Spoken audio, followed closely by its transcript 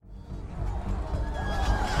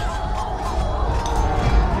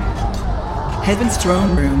heaven's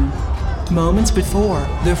throne room, moments before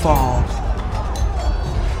their fall.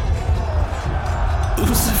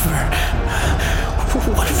 Lucifer,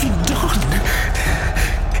 what have you done?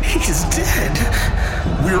 He's dead.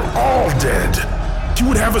 We're all dead. You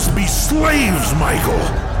would have us be slaves, Michael.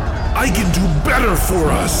 I can do better for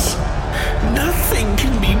us. Nothing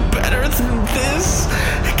can be better than this.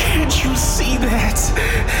 Can't you see that?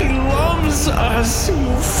 He loves us,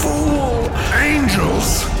 you fool.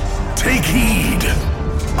 Angels, take heed.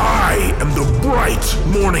 I am the bright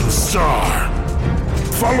morning star.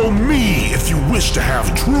 Follow me if you wish to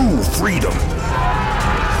have true freedom.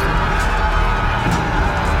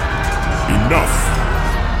 Enough.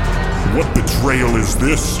 What betrayal is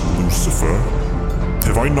this, Lucifer?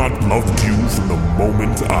 Have I not loved you from the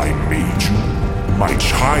moment I made you? My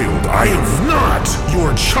child, I am not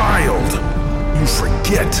your child. You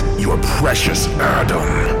forget your precious Adam.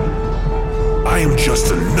 I am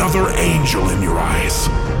just another angel in your eyes.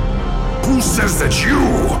 Who says that you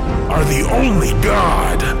are the only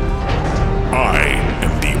God? I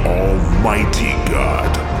am the Almighty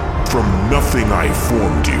God. From nothing I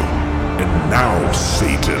formed you, and now,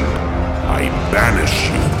 Satan, I banish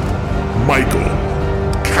you. Michael,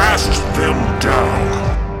 cast them down.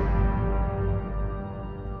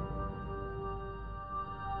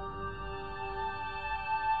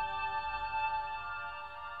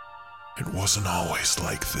 It wasn't always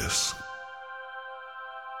like this.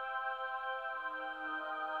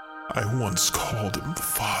 I once called him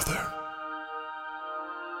Father.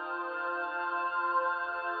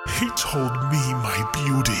 He told me my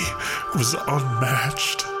beauty was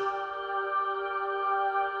unmatched.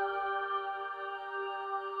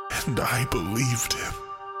 And I believed him.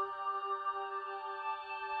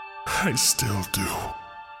 I still do.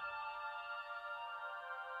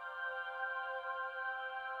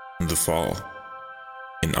 The Fall,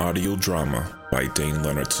 an audio drama by Dane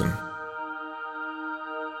Leonardson.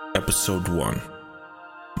 Episode 1,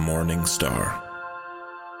 Morning Star.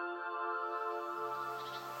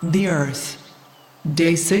 The Earth,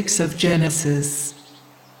 Day 6 of Genesis.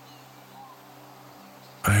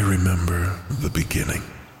 I remember the beginning,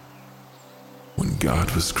 when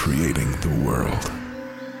God was creating the world.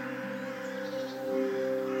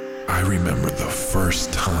 I remember the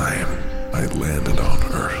first time I landed on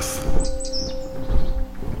Earth.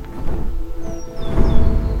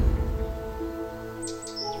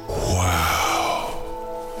 Wow,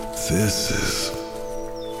 this is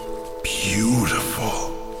beautiful.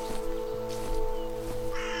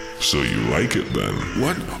 So you like it then?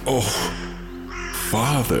 What? Oh,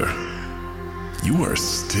 Father, you are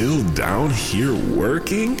still down here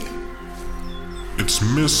working? It's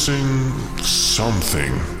missing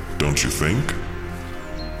something, don't you think?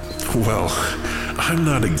 Well, I'm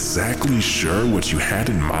not exactly sure what you had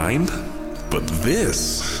in mind, but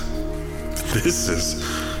this is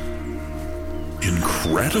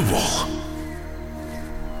incredible.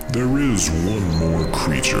 There is one more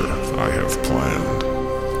creature I have planned.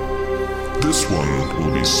 This one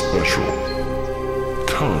will be special.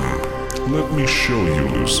 Come, let me show you,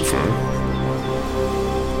 Lucifer.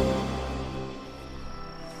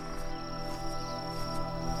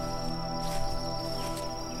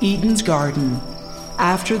 Eden's Garden,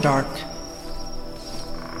 after dark.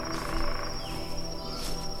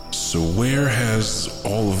 So where has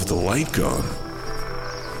all of the light gone?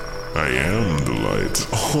 I am the light.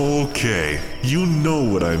 Okay, you know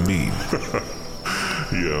what I mean.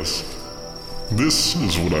 Yes. This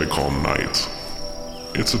is what I call night.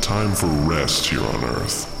 It's a time for rest here on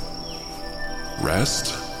Earth.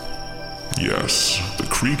 Rest? Yes, the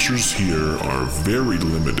creatures here are very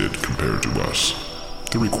limited compared to us.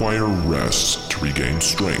 They require rest to regain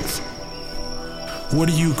strength. What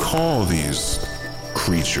do you call these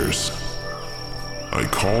creatures? I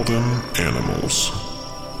call them animals.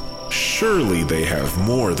 Surely they have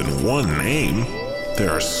more than one name.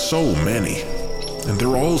 There are so many, and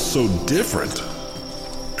they're all so different.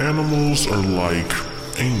 Animals are like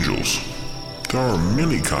angels. There are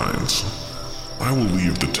many kinds. I will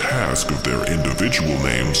leave the task of their individual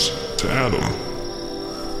names to Adam.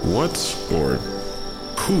 What or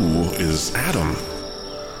who is Adam?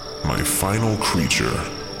 My final creature.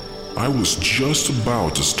 I was just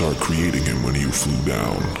about to start creating him when you flew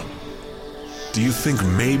down. Do you think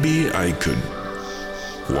maybe I could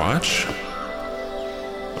watch?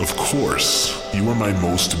 Of course, you are my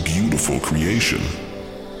most beautiful creation.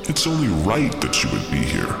 It's only right that you would be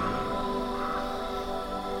here.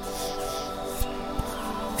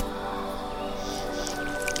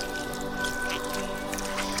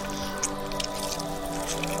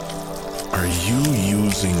 Are you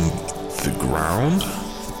using the ground?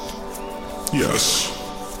 Yes.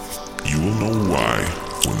 You will know why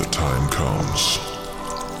when the time comes.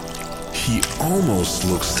 He almost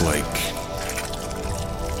looks like...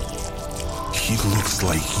 He looks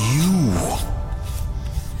like you.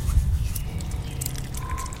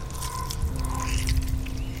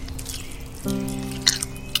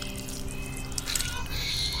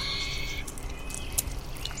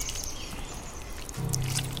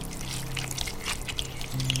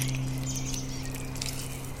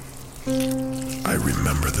 I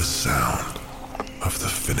remember the sound of the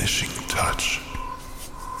finishing touch.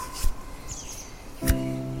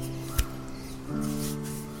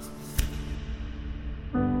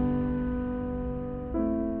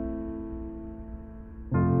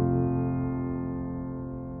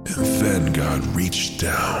 And then God reached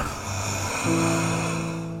down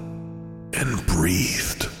and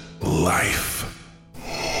breathed life.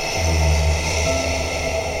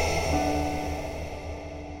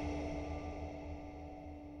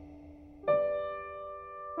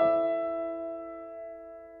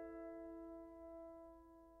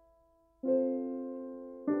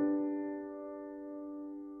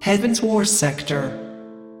 Heaven's War Sector.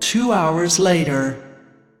 2 hours later,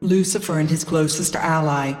 Lucifer and his closest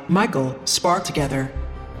ally, Michael, spar together.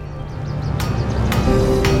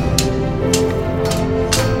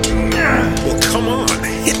 Well, come on,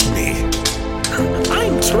 hit me.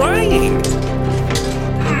 I'm trying.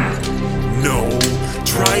 No,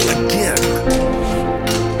 try again.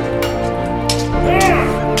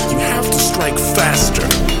 You have to strike faster.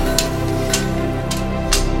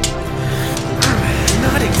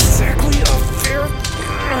 Not exactly a fair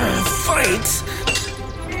fight.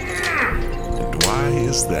 And why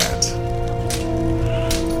is that?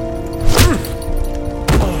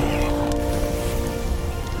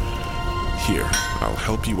 Here, I'll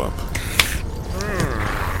help you up.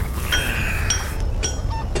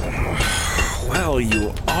 Well,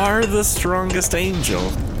 you are the strongest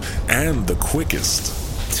angel. And the quickest.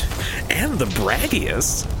 And the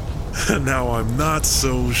braggiest. Now, I'm not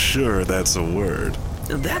so sure that's a word.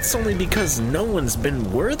 That's only because no one's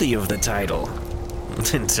been worthy of the title.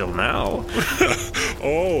 Until now.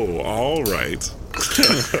 Oh, all right.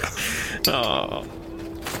 Oh.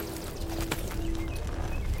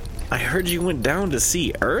 I heard you went down to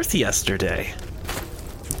see Earth yesterday.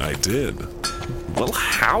 I did. Well,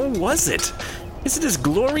 how was it? Is it as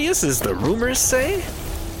glorious as the rumors say?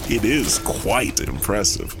 It is quite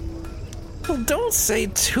impressive. Well, don't say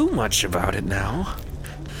too much about it now.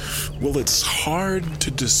 Well, it's hard to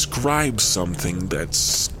describe something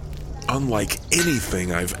that's unlike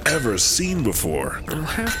anything I've ever seen before. I'll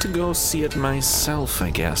have to go see it myself, I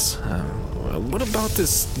guess. What about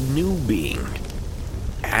this new being?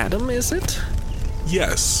 Adam, is it?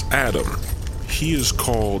 Yes, Adam. He is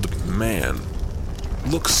called man.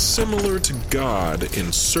 Looks similar to God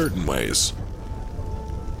in certain ways.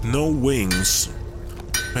 No wings,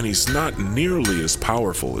 and he's not nearly as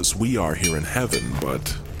powerful as we are here in heaven,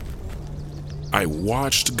 but I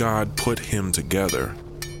watched God put him together,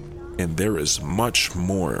 and there is much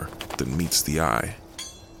more than meets the eye.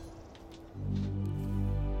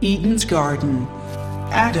 Eden's Garden.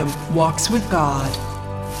 Adam walks with God.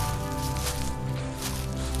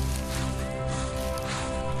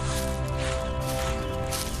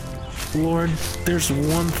 Lord, there's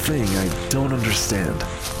one thing I don't understand.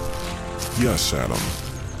 Yes, Adam.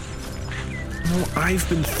 No, I've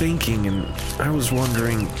been thinking, and I was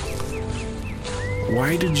wondering,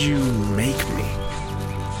 why did you make me?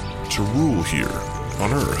 To rule here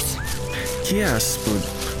on Earth. Yes,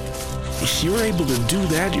 but you're able to do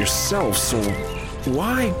that yourself, so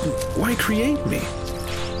why create me?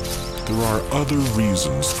 There are other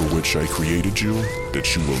reasons for which I created you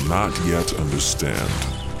that you will not yet understand.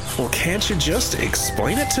 Well, can't you just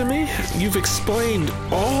explain it to me? You've explained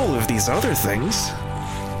all of these other things.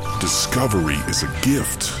 Discovery is a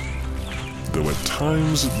gift, though at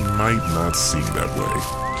times it might not seem that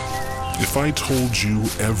way. If I told you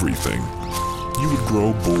everything, you would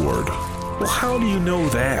grow bored. Well, how do you know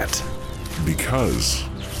that? Because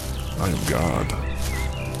I am God.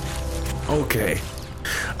 Okay,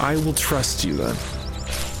 I will trust you then.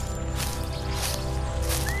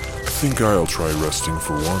 I think I'll try resting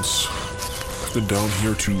for once. I've been down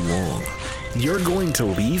here too long. You're going to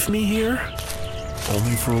leave me here?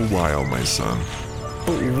 Only for a while, my son.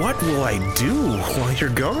 But what will I do while you're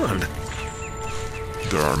gone?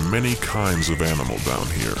 There are many kinds of animal down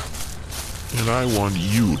here, and I want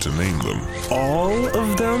you to name them. All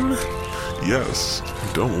of them? Yes,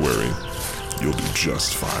 don't worry. You'll do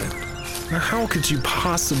just fine. Now, how could you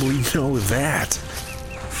possibly know that?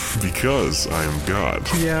 Because I am God.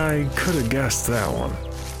 Yeah, I could have guessed that one.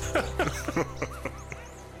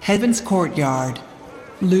 Heaven's courtyard.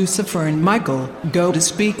 Lucifer and Michael go to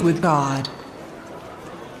speak with God.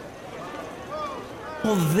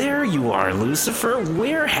 Well, there you are, Lucifer.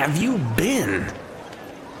 Where have you been?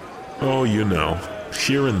 Oh, you know,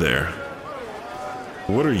 here and there.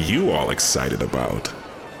 What are you all excited about?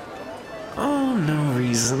 Oh, no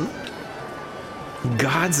reason.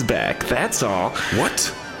 God's back, that's all.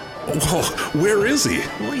 What? Well, where is he?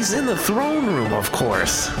 Well, he's in the throne room, of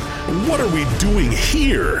course. What are we doing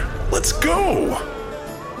here? Let's go!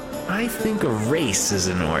 I think a race is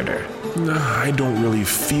in order. I don't really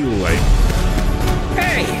feel like...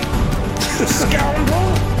 Hey!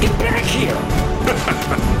 Scoundrel! Get back here!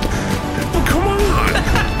 Well, come on!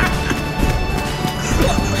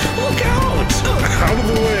 Look out! Out of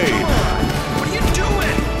the way! What are you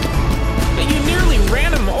doing? You nearly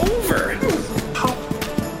ran him over. How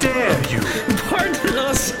dare you? Pardon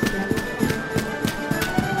us.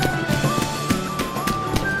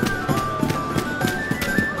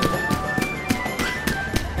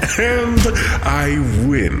 And I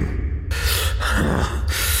win.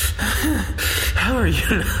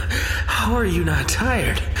 How are you not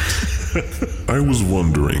tired? I was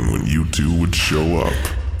wondering when you two would show up.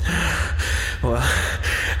 Well,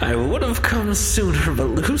 I would have come sooner, but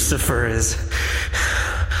Lucifer is...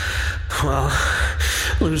 Well,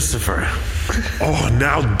 Lucifer. Oh,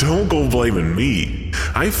 now don't go blaming me.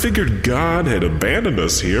 I figured God had abandoned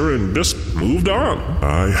us here and just moved on.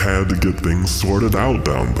 I had to get things sorted out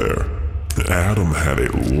down there. Adam had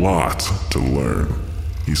a lot to learn.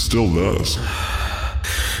 He still does.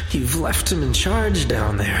 You've left him in charge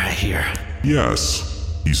down there, I hear.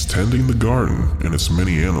 Yes, he's tending the garden and its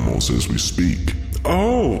many animals as we speak.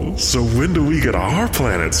 Oh, so when do we get our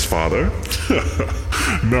planets, Father?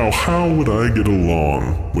 Now, how would I get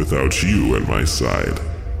along without you at my side?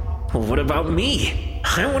 Well, what about me?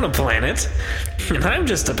 I want a planet, and I'm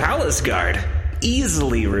just a palace guard.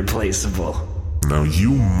 Easily replaceable. Now,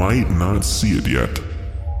 you might not see it yet,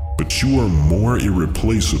 but you are more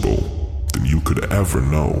irreplaceable than you could ever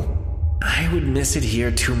know. I would miss it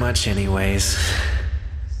here too much anyways.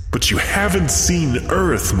 But you haven't seen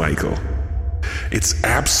Earth, Michael. It's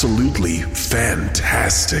absolutely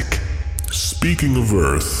fantastic. Speaking of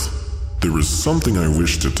Earth, there is something I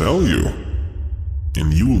wish to tell you.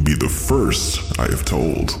 And you will be the first I have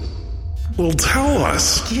told. Well, tell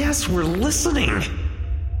us. Yes, we're listening.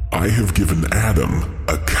 I have given Adam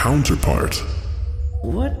a counterpart.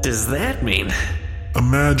 What does that mean?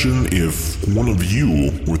 Imagine if one of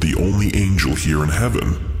you were the only angel here in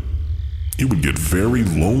heaven. It would get very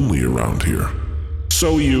lonely around here.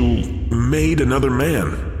 So you made another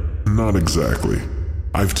man? Not exactly.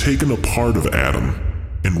 I've taken a part of Adam,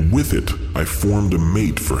 and with it, I formed a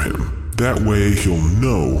mate for him. That way he'll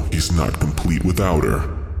know he's not complete without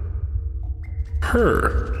her.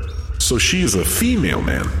 Her? So she is a female,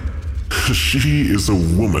 man? She is a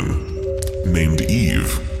woman named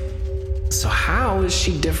Eve. So how is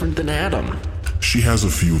she different than Adam? She has a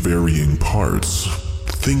few varying parts,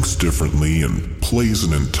 thinks differently, and plays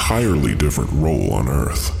an entirely different role on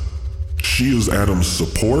Earth. She is Adam's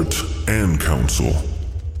support and counsel.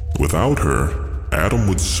 Without her, Adam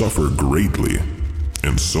would suffer greatly,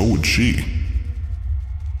 and so would she.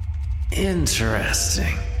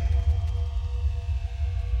 Interesting.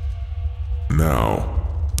 Now,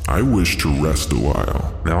 I wish to rest a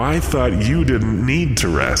while. Now, I thought you didn't need to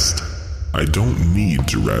rest. I don't need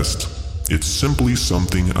to rest. It's simply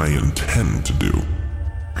something I intend to do.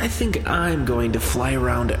 I think I'm going to fly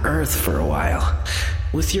around Earth for a while.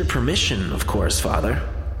 With your permission, of course, Father.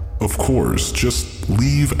 Of course, just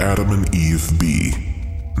leave Adam and Eve be.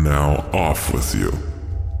 Now, off with you.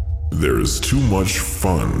 There is too much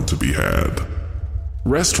fun to be had.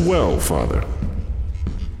 Rest well, Father.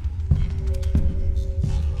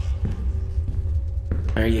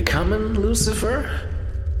 Are you coming, Lucifer?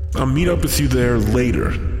 I'll meet up with you there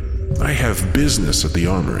later. I have business at the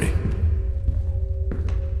armory.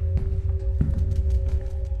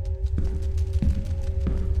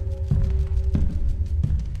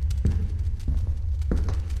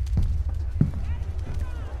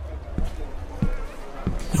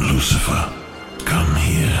 Lucifer, come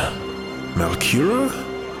here. Malkira?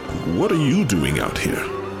 What are you doing out here?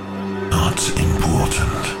 Not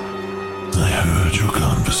important. I heard your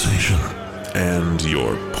conversation. And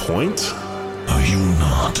your point? Are you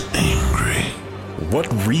not angry?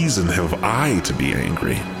 What reason have I to be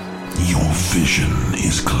angry? Your vision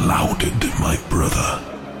is clouded, my brother.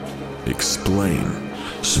 Explain.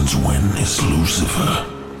 Since when is Lucifer,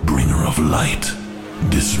 bringer of light,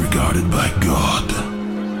 disregarded by God?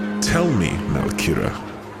 Tell me, Malkira,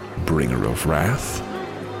 bringer of wrath?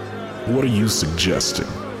 What are you suggesting?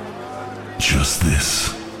 Just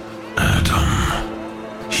this, Adam.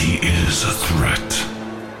 He is a threat.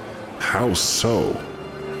 How so?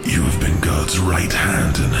 You have been God's right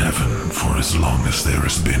hand in heaven for as long as there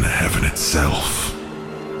has been heaven itself.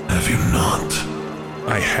 Have you not?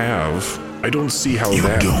 I have. I don't see how You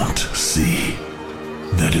that... don't see.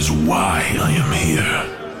 That is why I am here.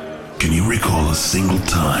 Can you recall a single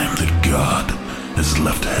time that God has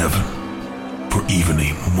left heaven for even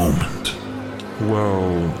a moment?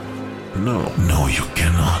 Well, no. No, you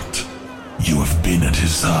cannot. You have been at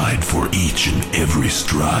his side for each and every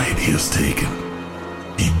stride he has taken.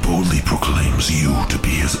 He boldly proclaims you to be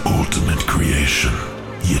his ultimate creation,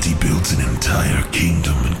 yet he builds an entire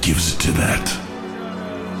kingdom and gives it to that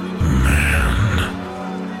man.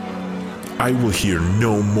 I will hear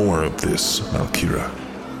no more of this, Malkira.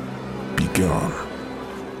 Be gone.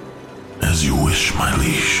 As you wish, my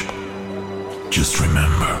liege. Just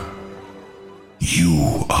remember,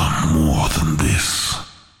 you are more than this.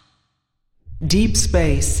 Deep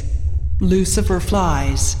space. Lucifer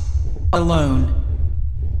flies. Alone.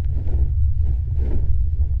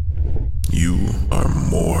 You are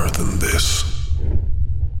more than this.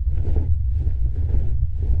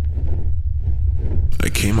 I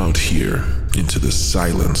came out here into the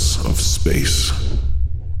silence of space.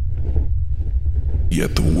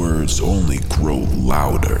 Yet the words only grow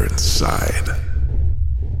louder inside.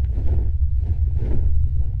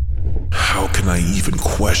 How can I even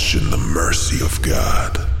question the mercy of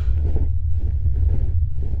God?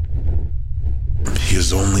 He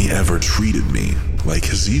has only ever treated me like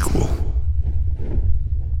his equal.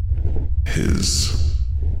 His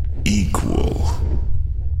equal.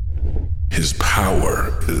 His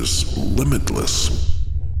power is limitless,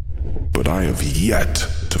 but I have yet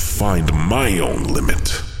to find my own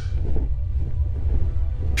limit.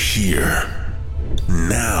 Here,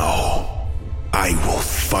 now, I will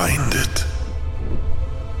find it.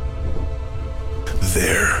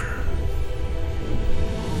 There,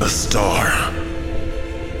 a star.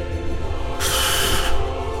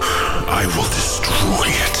 I will destroy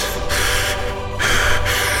it.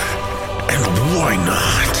 And why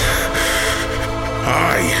not?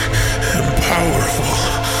 I am powerful.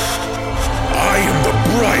 I am the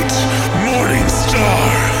bright morning star.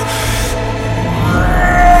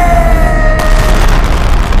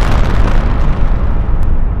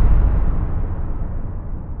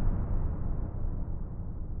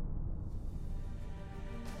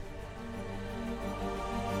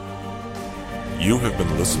 You have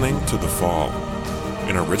been listening to The Fall,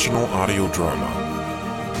 an original audio drama.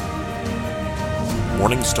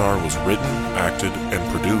 Morning Star was written, acted,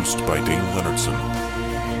 and produced by Dane Leonardson.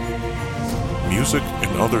 Music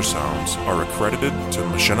and other sounds are accredited to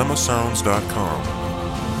machinimasounds.com,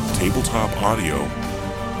 TableTop Audio,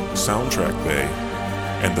 Soundtrack Bay,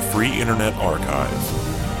 and the Free Internet Archive.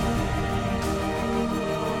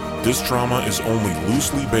 This drama is only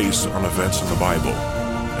loosely based on events in the Bible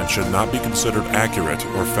and should not be considered accurate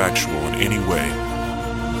or factual in any way.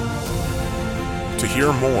 To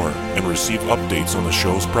hear more and receive updates on the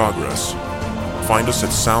show's progress, find us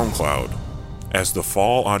at SoundCloud as The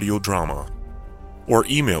Fall Audio Drama, or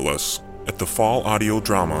email us at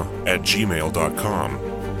thefallaudiodrama@gmail.com.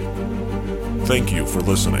 Thank you for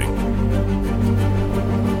listening.